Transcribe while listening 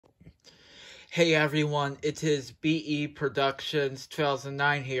Hey everyone, it is BE Productions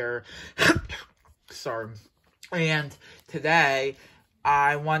 2009 here. Sorry. And today,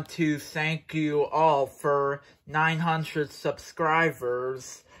 I want to thank you all for 900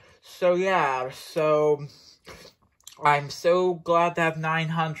 subscribers. So I'm so glad to have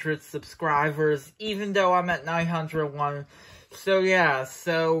 900 subscribers, even though I'm at 901.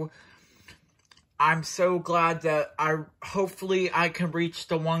 I'm so glad that hopefully I can reach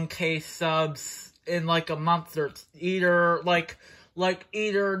the 1K subs in like a month or either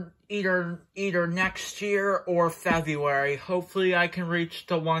next year or February. Hopefully I can reach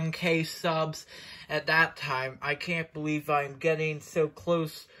the 1K subs at that time. I can't believe I'm getting so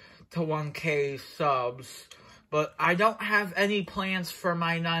close to 1K subs. But I don't have any plans for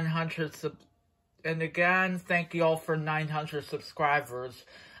my 900 subs. And again, thank you all for 900 subscribers.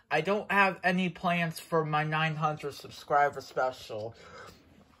 I don't have any plans for my 900 subscriber special.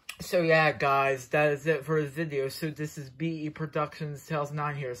 So yeah, guys, that is it for the video. So this is BE Productions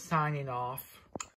 2009 here, signing off.